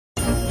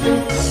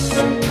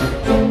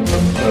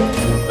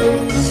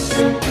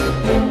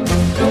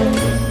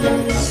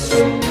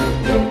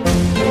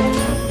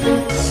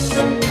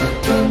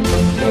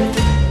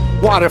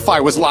What if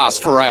I was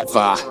lost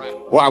forever?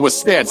 Or I was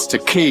stitched to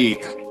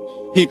keep?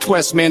 He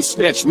twist me and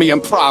stitch me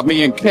and prod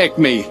me and kick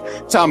me.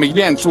 Tell me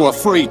into a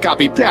freak, I'll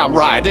be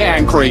downright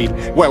angry.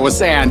 Where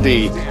was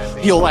Andy?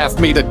 He left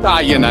me to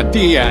die in a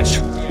ditch.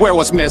 Where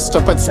was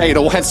Mr.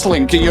 Potato Head,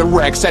 Slinky and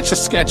Rex? Etch a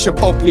sketch of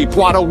Bo Peep,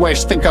 what a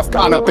wish, think I've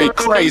gone a bit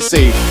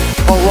crazy.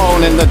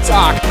 Alone in the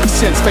dark,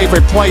 Sid's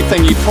favorite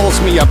plaything, he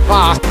pulls me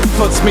apart.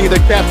 Puts me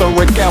together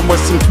again, we're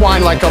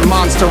entwined like a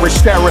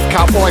monster-ish sheriff,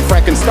 cowboy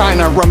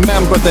Frankenstein. I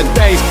remember the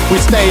days we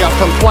stay up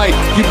and play.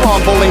 You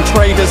bumbling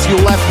traitors, you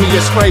left me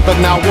astray, but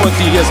now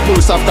Woody is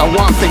loose, I've got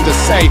one thing to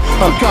say.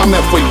 I'm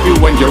coming for you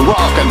and you're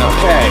all gonna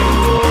pay.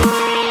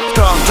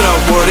 Calm down,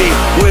 Woody,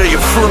 we're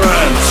your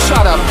friends.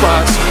 Shut up,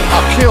 Bugs,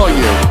 I'll kill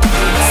you.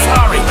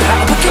 Sorry,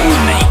 pal, what can we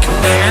make,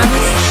 man?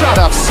 Shut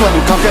up,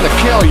 Slink, I'm gonna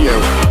kill you.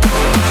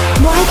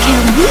 Why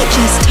can't we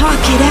just talk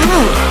it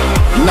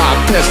out? Not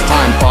this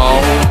time, Bo.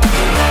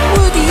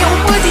 Woody,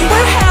 oh Woody,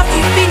 where have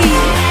you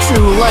been?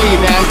 Too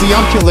late, Andy,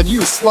 I'm killing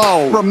you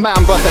slow.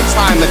 Remember the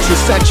time that you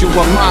said you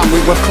were mine? We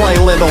would play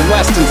little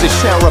westerns, the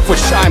sheriff would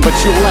shine, but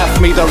you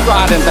left me to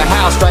rot in the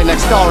house right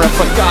next door and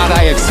forgot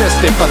I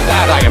existed. For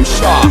that I am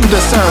sure you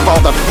deserve all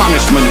the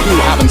punishment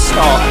you have in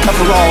store. And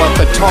for all of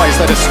the toys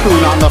that are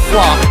strewn on the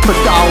floor, for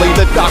Dolly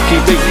the ducky,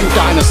 the you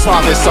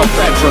dinosaur, this old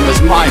bedroom is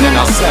mine and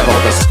I'll settle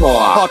the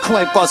score. I'll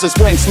clip Buzz's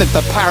wings, snip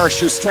the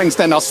parachute strings,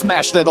 then I'll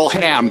smash little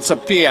ham to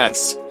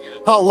bits.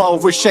 I'll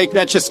overshake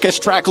that just get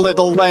track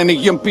little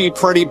Lenny and be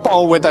pretty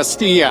bold with a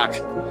stick.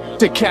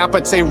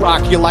 Decapitate,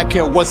 rock you like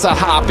it was a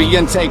hobby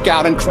and take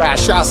out and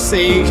crash, I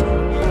see.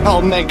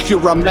 I'll make you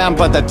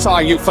remember the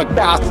time you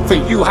forgot, for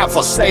you have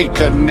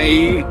forsaken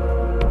me.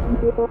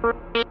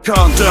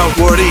 Calm down,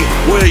 Woody,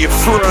 we're your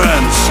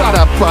friends. Shut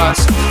up,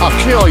 Buzz,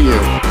 I'll kill you.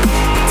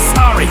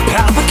 Sorry,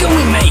 pal, what can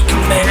we make,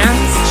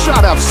 man?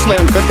 Shut up,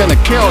 Slim, we're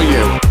gonna kill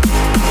you.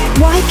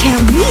 Why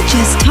can't we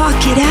just talk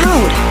it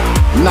out?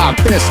 Not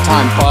this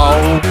time,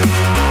 Bo.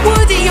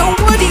 Woody, oh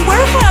Woody,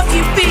 where have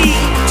you been?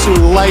 Too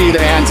late,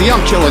 Andy,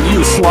 I'm killing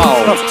you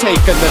slow. I've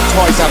taken the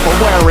toys out, but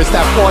where is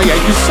that boy? Yeah,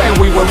 you say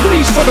we will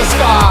reach for the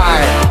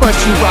sky, but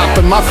you up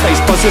in my face,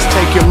 Buzzes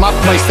taking my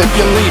place. If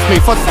you leave me,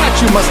 for that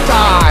you must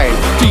die.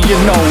 Do you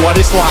know what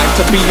it's like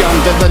to be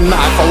under the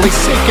knife? At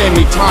least it gave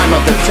me time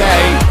of the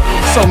day.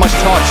 So much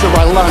torture,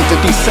 I learned to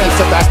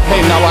desensitize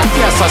pain. Now I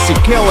guess I see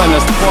killing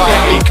as play.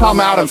 Andy, come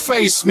out and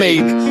face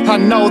me. I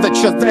know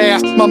that you're there.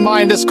 My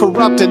mind is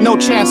corrupted, no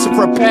chance to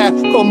prepare.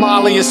 Though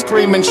Molly is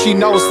screaming, she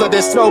knows that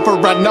it's over.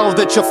 I know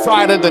that you're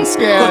frightened and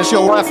scared, but you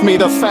left me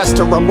to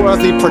fester.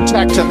 Unworthy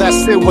protector,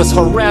 that it was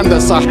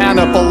horrendous. A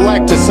Hannibal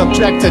Lecter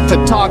subjected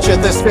to torture.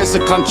 This is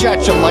a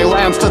conjecture, lay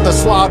lambs to the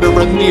slaughter.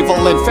 An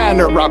evil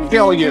inventor, I'll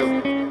kill you.